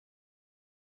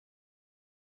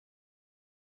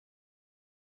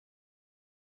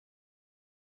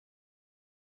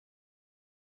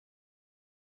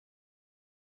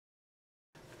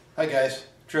Hi guys,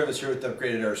 Travis here with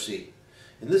Upgraded RC.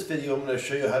 In this video I'm going to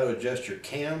show you how to adjust your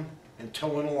cam and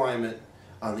toe-in alignment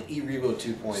on the REVO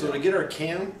 2.0. So to get our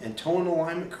cam and toe-in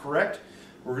alignment correct,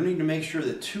 we're going to need to make sure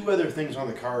that two other things on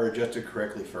the car are adjusted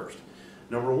correctly first.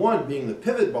 Number one being the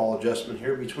pivot ball adjustment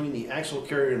here between the axle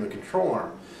carrier and the control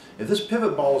arm. If this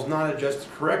pivot ball is not adjusted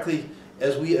correctly,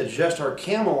 as we adjust our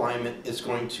cam alignment, it's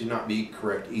going to not be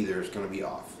correct either. It's going to be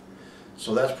off.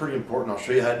 So that's pretty important. I'll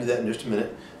show you how to do that in just a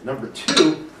minute. Number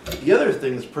two, the other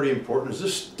thing that's pretty important is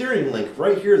this steering link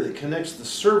right here that connects the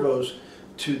servos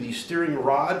to the steering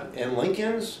rod and link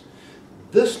ends.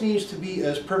 This needs to be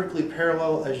as perfectly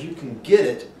parallel as you can get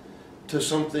it to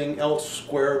something else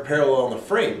square parallel on the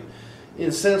frame. In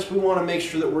a sense, we want to make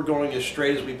sure that we're going as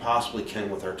straight as we possibly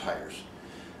can with our tires.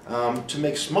 To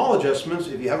make small adjustments,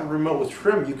 if you have a remote with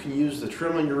trim, you can use the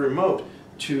trim on your remote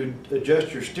to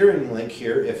adjust your steering link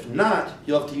here. If not,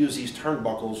 you'll have to use these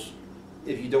turnbuckles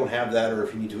if you don't have that, or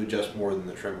if you need to adjust more than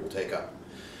the trim will take up.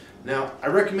 Now, I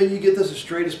recommend you get this as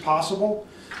straight as possible.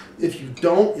 If you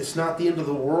don't, it's not the end of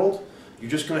the world.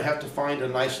 You're just going to have to find a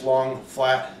nice long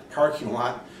flat parking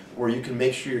lot where you can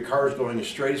make sure your car is going as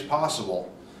straight as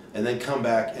possible, and then come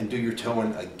back and do your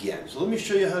toe-in again. So let me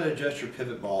show you how to adjust your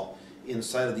pivot ball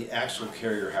inside of the axle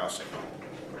carrier housing.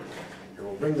 Here,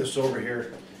 we'll bring this over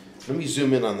here. Let me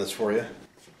zoom in on this for you.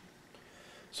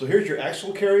 So here's your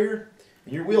axle carrier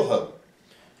and your wheel hub.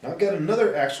 Now I've got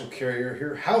another axle carrier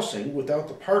here housing without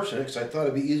the parts in it because I thought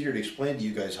it'd be easier to explain to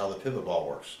you guys how the pivot ball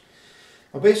works.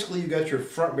 Now basically you've got your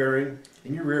front bearing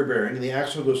and your rear bearing, and the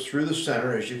axle goes through the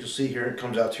center, as you can see here, and it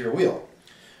comes out to your wheel.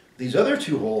 These other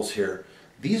two holes here,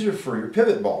 these are for your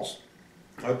pivot balls.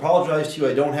 I apologize to you,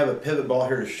 I don't have a pivot ball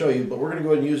here to show you, but we're going to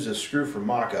go ahead and use this screw for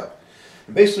mock-up.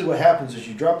 And basically what happens is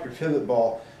you drop your pivot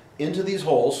ball into these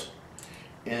holes,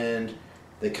 and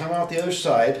they come out the other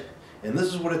side, and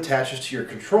this is what attaches to your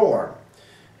control arm.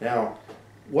 Now,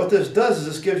 what this does is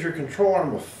this gives your control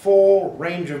arm a full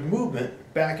range of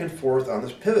movement back and forth on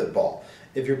this pivot ball.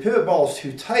 If your pivot ball is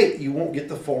too tight, you won't get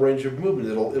the full range of movement.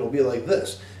 It'll be like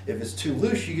this. If it's too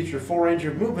loose, you get your full range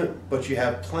of movement, but you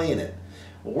have play in it.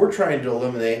 What we're trying to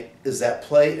eliminate is that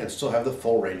play and still have the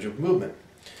full range of movement.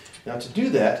 Now to do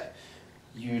that,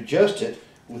 you adjust it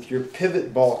with your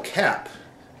pivot ball cap.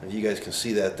 And you guys can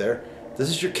see that there. This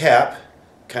is your cap,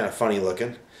 kind of funny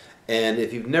looking. And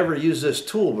if you've never used this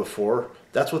tool before,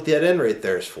 that's what that end right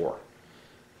there is for.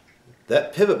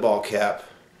 That pivot ball cap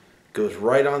goes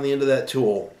right on the end of that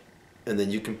tool, and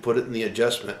then you can put it in the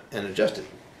adjustment and adjust it.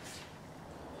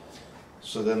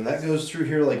 So then that goes through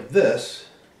here like this,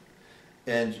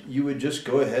 and you would just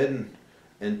go ahead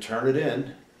and turn it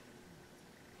in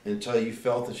until you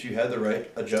felt that you had the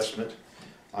right adjustment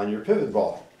on your pivot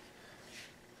ball.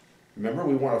 Remember,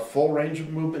 we want a full range of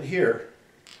movement here,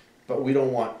 but we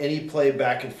don't want any play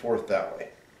back and forth that way.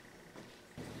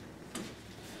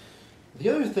 The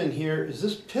other thing here is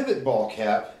this pivot ball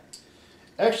cap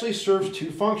actually serves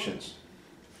two functions.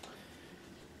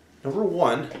 Number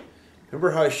one,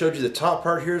 remember how I showed you the top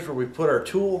part here is where we put our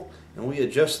tool and we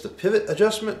adjust the pivot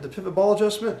adjustment, the pivot ball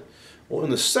adjustment? Well, in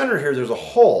the center here there's a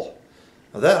hole.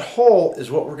 Now that hole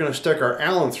is what we're going to stick our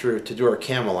Allen through to do our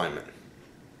cam alignment.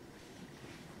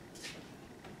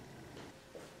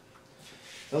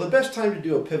 Now the best time to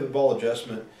do a pivot ball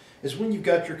adjustment is when you've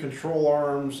got your control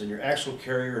arms and your axle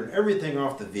carrier and everything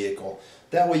off the vehicle.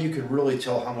 That way you can really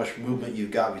tell how much movement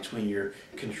you've got between your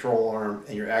control arm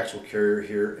and your axle carrier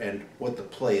here and what the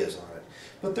play is on it.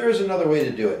 But there is another way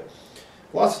to do it.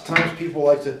 Lots of times people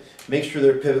like to make sure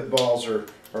their pivot balls are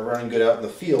running good out in the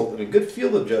field, and a good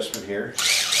field adjustment here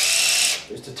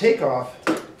is to take off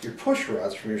your push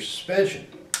rods from your suspension.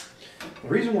 The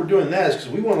reason we're doing that is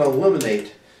because we want to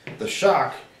eliminate the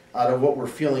shock out of what we're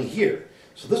feeling here.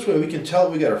 So this way we can tell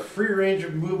we got a free range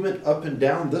of movement up and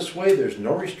down this way. There's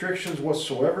no restrictions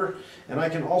whatsoever, and I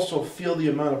can also feel the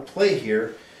amount of play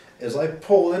here. As I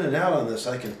pull in and out on this,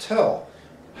 I can tell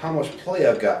how much play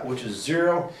I've got, which is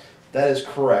 0. That is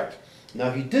correct. Now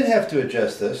if you did have to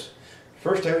adjust this,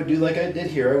 first I would do like I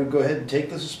did here. I would go ahead and take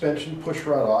the suspension push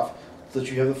rod off so that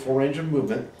you have the full range of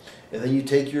movement, and then you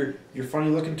take your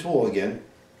funny looking tool again,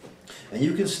 and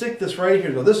you can stick this right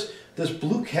here. Now this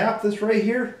blue cap that's right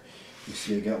here, you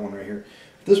see I got one right here.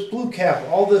 This blue cap,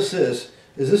 all this is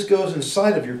this goes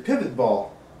inside of your pivot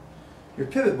ball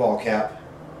cap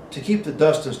to keep the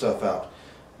dust and stuff out.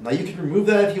 Now you can remove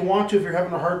that if you want to, if you're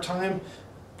having a hard time,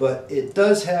 but it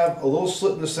does have a little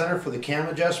slit in the center for the cam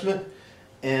adjustment,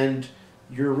 and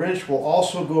your wrench will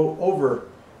also go over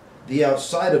the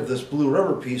outside of this blue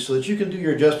rubber piece so that you can do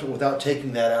your adjustment without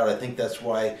taking that out. I think that's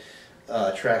why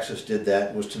Traxxas did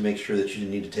that, was to make sure that you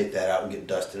didn't need to take that out and get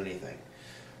dust in anything.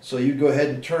 So you go ahead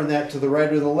and turn that to the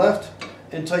right or the left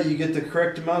until you get the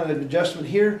correct amount of adjustment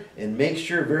here, and make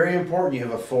sure, very important, you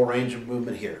have a full range of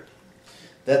movement here.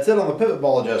 That's it on the pivot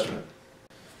ball adjustment.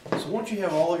 So once you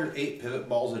have all your 8 pivot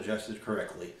balls adjusted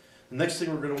correctly, the next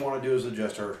thing we're going to want to do is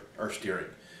adjust our steering.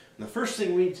 And the first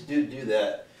thing we need to do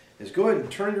that is go ahead and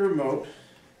turn your remote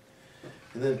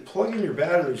and then plug in your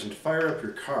batteries and fire up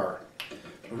your car.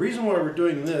 The reason why we're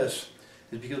doing this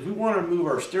is because we want to move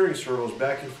our steering servos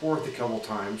back and forth a couple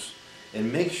times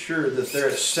and make sure that they're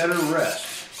at center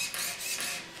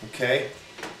rest. Okay?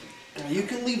 Now you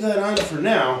can leave that on for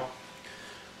now.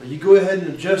 You go ahead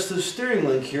and adjust the steering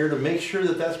link here to make sure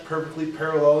that that's perfectly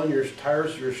parallel and your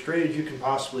tires are as straight as you can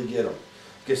possibly get them.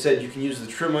 Like I said, you can use the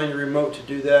trim on your remote to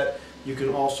do that. You can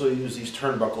also use these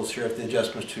turnbuckles here if the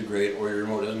adjustment's too great or your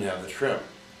remote doesn't have the trim.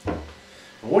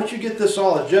 And once you get this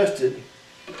all adjusted,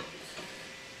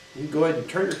 you can go ahead and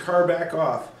turn your car back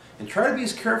off and try to be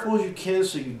as careful as you can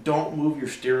so you don't move your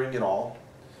steering at all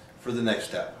for the next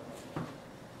step.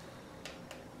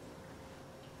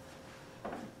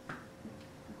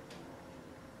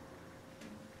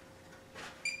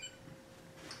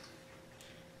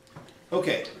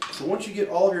 Okay, so once you get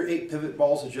all of your 8 pivot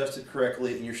balls adjusted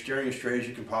correctly and your steering as straight as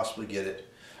you can possibly get it,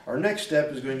 our next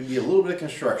step is going to be a little bit of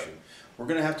construction. We're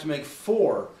going to have to make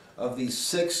 4 of these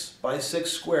 6x6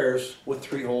 squares with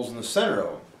 3 holes in the center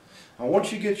of them. Now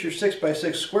once you get your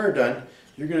 6x6 square done,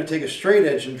 you're going to take a straight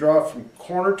edge and draw from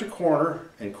corner to corner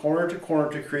and corner to corner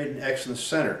to create an X in the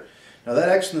center. Now that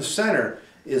X in the center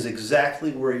is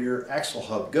exactly where your axle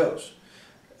hub goes.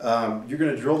 You're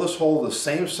going to drill this hole the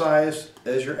same size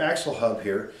as your axle hub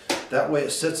here. That way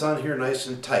it sits on here nice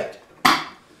and tight,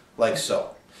 like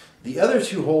so. The other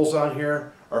 2 holes on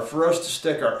here are for us to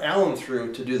stick our Allen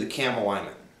through to do the cam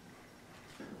alignment.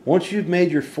 Once you've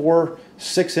made your 4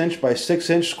 6" by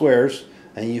 6" squares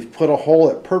and you've put a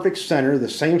hole at perfect center, the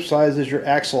same size as your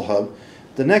axle hub,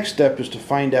 the next step is to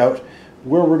find out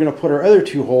where we're going to put our other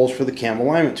 2 holes for the cam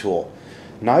alignment tool.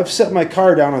 Now I've set my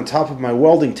car down on top of my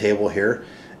welding table here.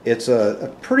 It's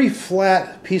a pretty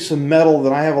flat piece of metal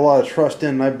that I have a lot of trust in,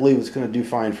 and I believe it's going to do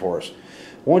fine for us.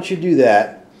 Once you do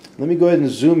that, let me go ahead and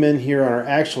zoom in here on our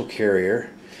axle carrier.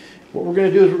 What we're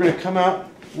going to do is we're going to come out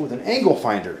with an angle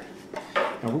finder.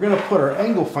 And we're going to put our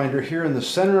angle finder here in the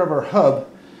center of our hub,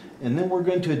 and then we're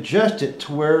going to adjust it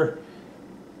to where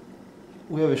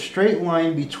we have a straight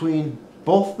line between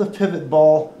both the pivot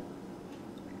balls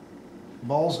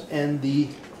and the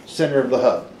center of the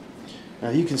hub.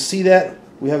 Now you can see that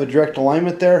we have a direct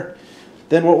alignment there.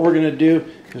 Then what we're going to do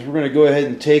is we're going to go ahead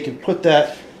and take and put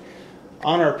that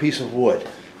on our piece of wood.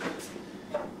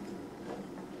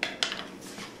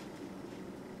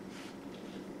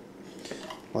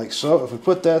 Like so. If we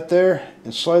put that there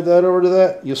and slide that over to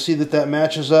that, you'll see that that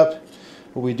matches up.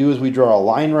 What we do is we draw a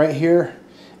line right here,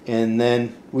 and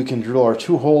then we can drill our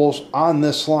 2 holes on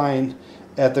this line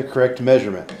at the correct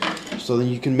measurement. So then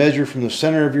you can measure from the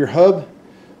center of your hub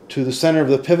to the center of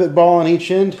the pivot ball on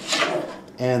each end,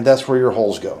 and that's where your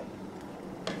holes go.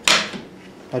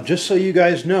 Now just so you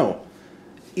guys know,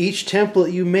 each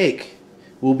template you make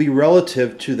will be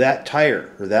relative to that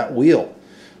tire or that wheel.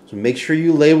 So make sure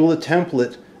you label the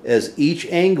template as each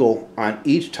angle on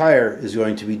each tire is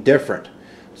going to be different.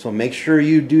 So make sure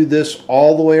you do this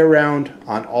all the way around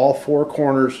on all 4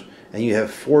 corners, and you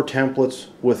have 4 templates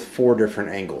with 4 different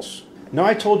angles. Now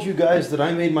I told you guys that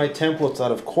I made my templates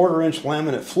out of 1/4"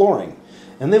 laminate flooring,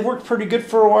 and they've worked pretty good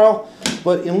for a while,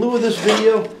 but in lieu of this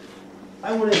video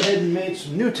I went ahead and made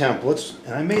some new templates,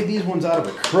 and I made these ones out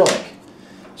of acrylic.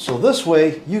 So this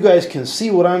way you guys can see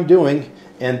what I'm doing,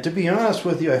 and to be honest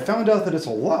with you, I found out that it's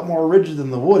a lot more rigid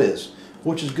than the wood is,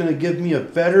 which is going to give me a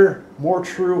better, more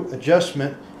true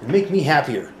adjustment and make me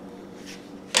happier.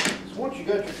 So once you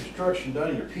got your construction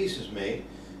done and your pieces made,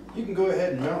 you can go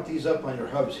ahead and mount these up on your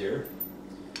hubs here.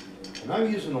 And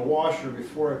I'm using a washer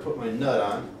before I put my nut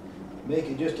on, make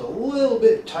it just a little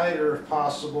bit tighter if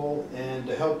possible, and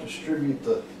to help distribute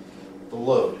the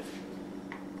load.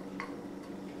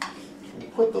 We'll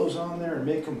put those on there and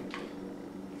make them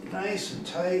nice and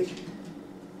tight.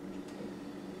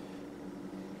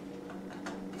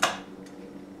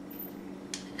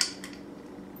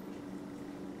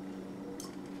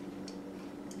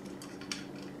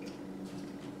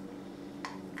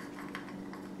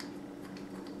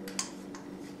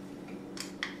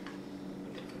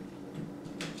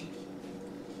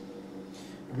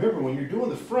 Remember, when you're doing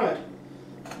the front,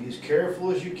 be as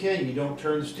careful as you can. You don't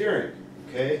turn the steering,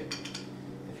 okay?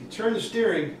 If you turn the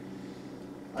steering,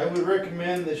 I would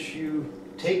recommend that you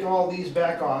take all these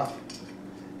back off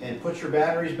and put your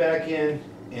batteries back in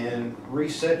and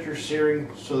reset your steering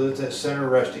so that it's at center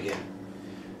rest again.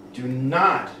 Do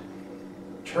not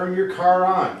turn your car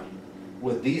on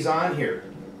with these on here.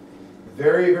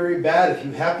 Very, very bad. If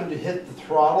you happen to hit the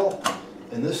throttle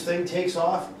and this thing takes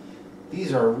off,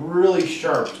 these are really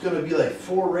sharp. It's going to be like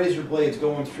 4 razor blades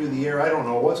going through the air. I don't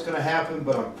know what's going to happen,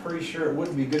 but I'm pretty sure it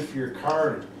wouldn't be good for your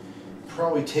car and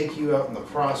probably take you out in the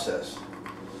process.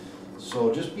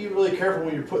 So just be really careful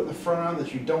when you're putting the front on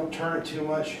that you don't turn it too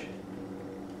much.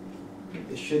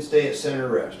 It should stay at center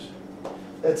rest.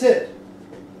 That's it.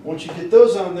 Once you get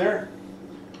those on there,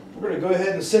 we're going to go ahead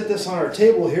and set this on our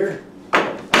table here.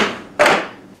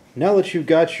 Now that you've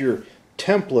got your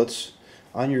templates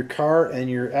on your car and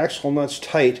your axle nuts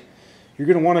tight, you're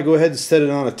going to want to go ahead and set it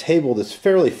on a table that's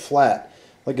fairly flat.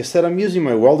 Like I said, I'm using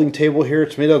my welding table here.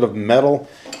 It's made out of metal,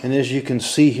 and as you can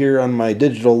see here on my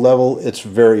digital level, it's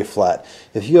very flat.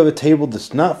 If you have a table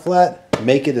that's not flat,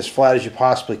 make it as flat as you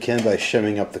possibly can by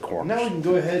shimming up the corners. Now we can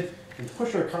go ahead and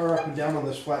push our car up and down on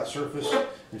this flat surface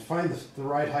and find the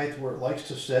right height where it likes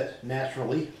to sit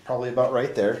naturally, probably about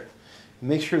right there.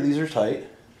 Make sure these are tight.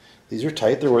 These are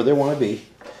tight, they're where they want to be.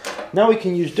 Now we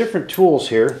can use different tools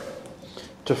here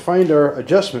to find our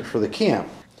adjustment for the cam.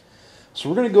 So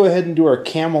we're going to go ahead and do our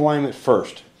cam alignment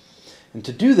first. And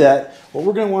to do that, what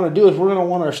we're going to want to do is we're going to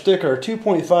want to stick our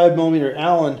 2.5 millimeter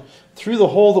Allen through the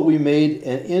hole that we made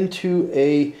and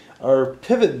into our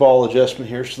pivot ball adjustment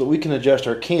here so that we can adjust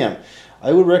our cam.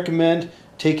 I would recommend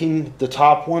taking the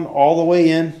top one all the way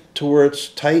in to where it's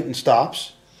tight and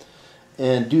stops,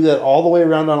 and do that all the way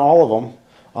around on all of them.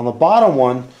 On the bottom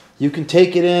one, you can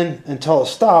take it in until it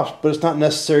stops, but it's not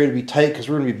necessary to be tight because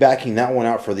we're going to be backing that one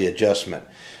out for the adjustment.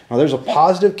 Now there's a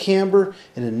positive camber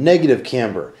and a negative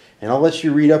camber, and I'll let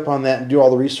you read up on that and do all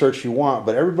the research you want,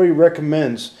 but everybody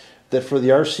recommends that for the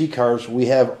RC cars we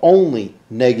have only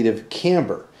negative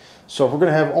camber. So if we're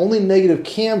going to have only negative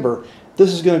camber,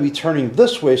 this is going to be turning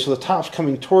this way, so the top's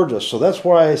coming towards us. So that's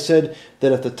why I said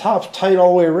that if the top's tight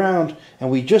all the way around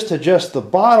and we just adjust the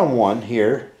bottom one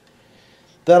here,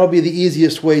 that'll be the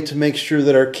easiest way to make sure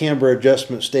that our camber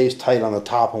adjustment stays tight on the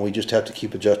top, and we just have to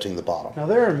keep adjusting the bottom. Now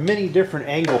there are many different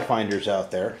angle finders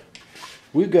out there.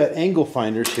 We've got angle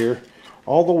finders here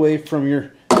all the way from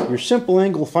your simple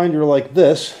angle finder like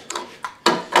this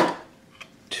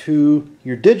to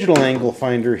your digital angle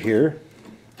finder here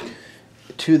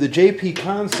to the JP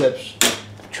Concepts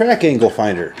track angle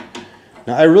finder.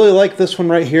 Now I really like this one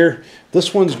right here.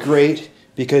 This one's great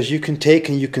because you can take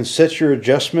and you can set your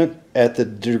adjustment at the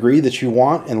degree that you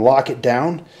want and lock it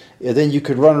down, and then you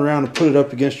could run around and put it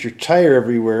up against your tire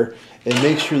everywhere and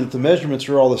make sure that the measurements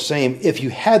are all the same if you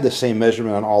had the same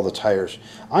measurement on all the tires.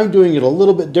 I'm doing it a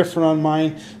little bit different on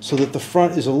mine so that the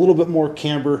front is a little bit more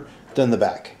camber than the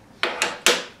back.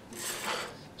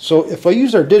 So if I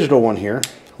use our digital one here,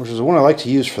 which is the one I like to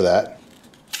use for that,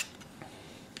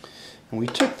 and we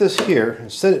took this here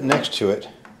and set it next to it,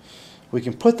 we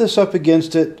can put this up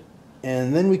against it,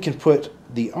 and then we can put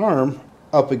the arm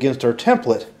up against our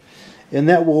template, and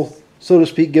that will, so to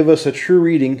speak, give us a true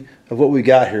reading of what we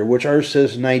got here, which ours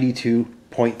says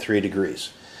 92.3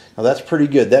 degrees. Now that's pretty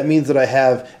good. That means that I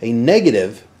have a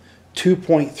negative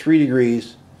 2.3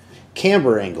 degrees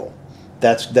camber angle.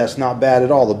 That's not bad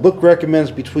at all. The book recommends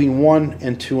between 1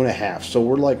 and 2.5. So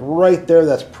we're like right there.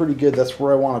 That's pretty good. That's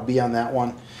where I want to be on that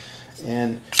one.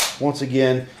 And once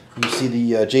again, you see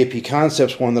the JP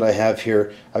Concepts one that I have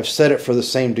here. I've set it for the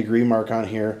same degree mark on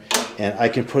here, and I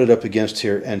can put it up against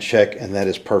here and check, and that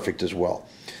is perfect as well.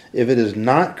 If it is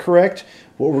not correct,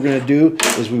 what we're going to do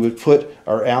is we would put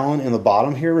our Allen in the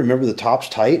bottom here. Remember the top's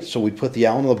tight, so we'd put the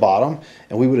Allen in the bottom,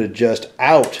 and we would adjust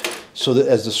out so that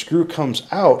as the screw comes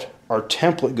out, our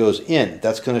template goes in.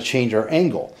 That's going to change our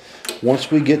angle. Once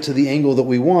we get to the angle that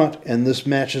we want and this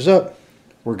matches up,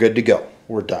 we're good to go.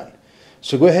 We're done.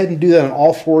 So go ahead and do that on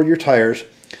all 4 of your tires.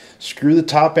 Screw the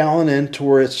top Allen in to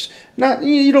where it's not,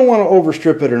 you don't want to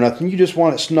overstrip it or nothing. You just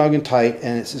want it snug and tight,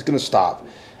 and it's going to stop.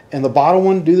 And the bottom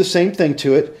one, do the same thing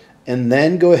to it, and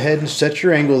then go ahead and set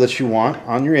your angle that you want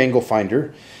on your angle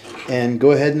finder, and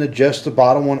go ahead and adjust the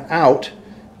bottom one out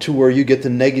to where you get the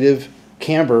negative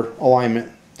camber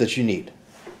alignment that you need.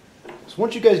 So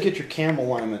once you guys get your cam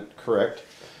alignment correct,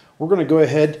 we're going to go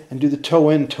ahead and do the toe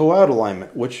in, toe out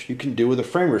alignment, which you can do with a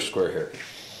framer square here.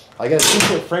 I got a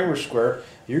 2-foot framer square.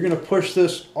 You're going to push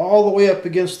this all the way up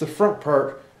against the front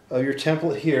part of your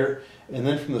template here, and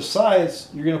then from the sides,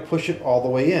 you're going to push it all the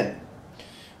way in.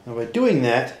 Now by doing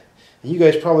that, and you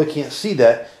guys probably can't see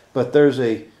that, but there's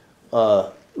a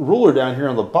ruler down here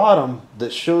on the bottom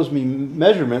that shows me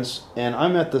measurements, and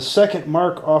I'm at the second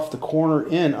mark off the corner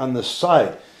in on this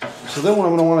side. So then what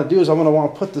I'm going to want to do is I'm going to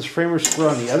want to put this framer square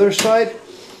on the other side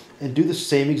and do the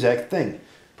same exact thing.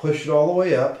 Push it all the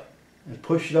way up and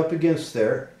push it up against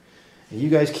there, You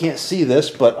guys can't see this,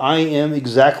 but I am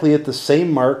exactly at the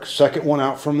same mark, second one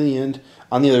out from the end,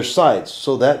 on the other side.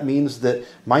 So that means that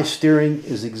my steering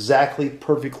is exactly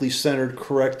perfectly centered,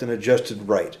 correct, and adjusted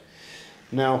right.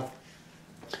 Now,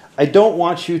 I don't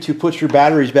want you to put your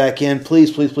batteries back in. Please,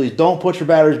 please, please don't put your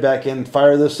batteries back in and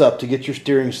fire this up to get your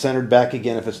steering centered back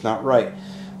again if it's not right.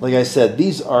 Like I said,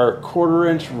 these are 1/4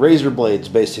 inch razor blades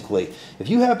basically. If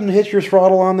you happen to hit your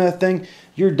throttle on that thing,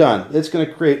 you're done. It's going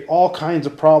to create all kinds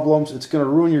of problems. It's going to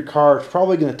ruin your car. It's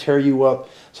probably going to tear you up.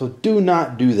 So do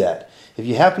not do that. If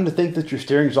you happen to think that your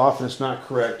steering's off and it's not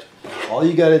correct, all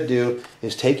you got to do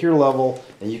is take your level,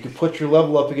 and you can put your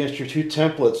level up against your two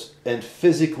templates and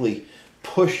physically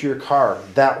push your car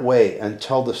that way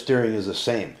until the steering is the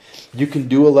same. You can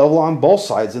do a level on both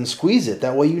sides and squeeze it.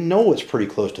 That way you know it's pretty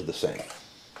close to the same.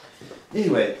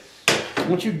 Anyway,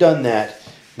 once you've done that,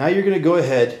 now you're going to go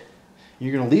ahead,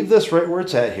 you're going to leave this right where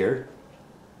it's at here,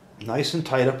 nice and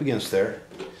tight up against there,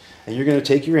 and you're going to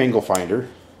take your angle finder,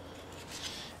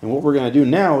 and what we're going to do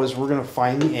now is we're going to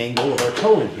find the angle of our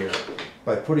toe in here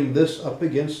by putting this up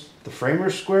against the framer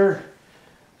square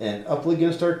and up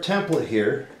against our template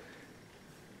here.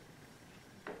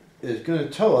 Is going to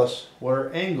tell us what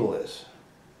our angle is.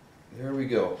 There we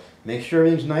go. Make sure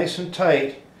everything's nice and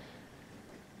tight.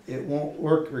 It won't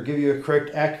work or give you a correct,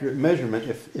 accurate measurement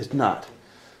if it's not.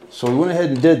 So we went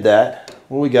ahead and did that.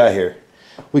 What do we got here?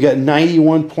 We got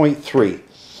 91.3.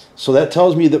 So that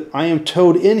tells me that I am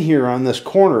towed in here on this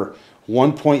corner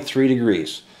 1.3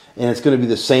 degrees. And it's going to be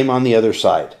the same on the other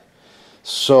side.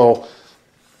 So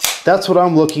that's what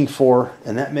I'm looking for,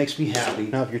 and that makes me happy.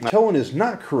 Now, if your towing is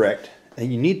not correct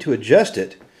and you need to adjust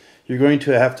it, you're going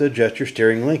to have to adjust your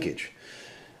steering linkage.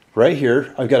 Right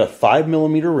here, I've got a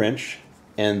 5mm wrench,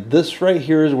 and this right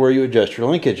here is where you adjust your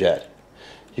linkage at.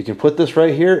 You can put this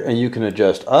right here, and you can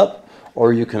adjust up,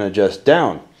 or you can adjust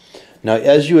down. Now,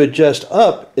 as you adjust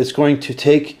up, it's going to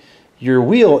take your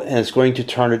wheel, and it's going to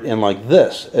turn it in like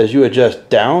this. As you adjust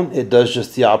down, it does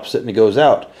just the opposite, and it goes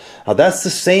out. Now that's the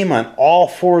same on all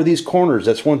 4 of these corners.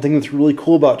 That's one thing that's really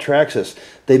cool about Traxxas.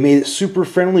 They made it super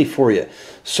friendly for you.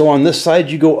 So on this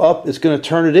side you go up, it's going to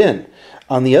turn it in.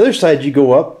 On the other side you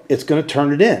go up, it's going to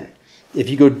turn it in. If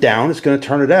you go down, it's going to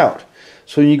turn it out.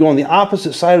 So when you go on the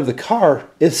opposite side of the car,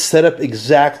 it's set up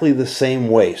exactly the same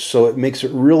way. So it makes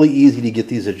it really easy to get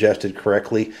these adjusted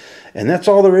correctly. And that's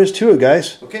all there is to it,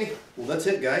 guys. Okay, well that's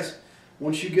it, guys.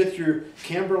 Once you get your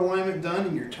camber alignment done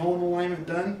and your towing alignment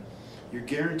done, you're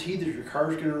guaranteed that your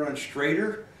car is going to run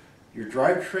straighter, your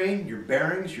drivetrain, your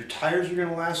bearings, your tires are going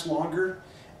to last longer.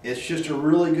 It's just a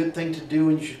really good thing to do,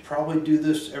 and you should probably do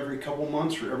this every couple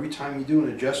months or every time you do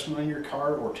an adjustment on your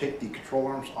car or take the control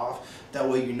arms off. That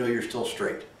way you know you're still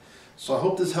straight. So I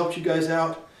hope this helps you guys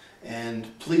out,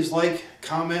 and please like,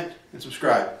 comment, and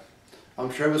subscribe. I'm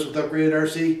Travis with Upgraded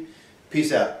RC.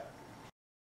 Peace out.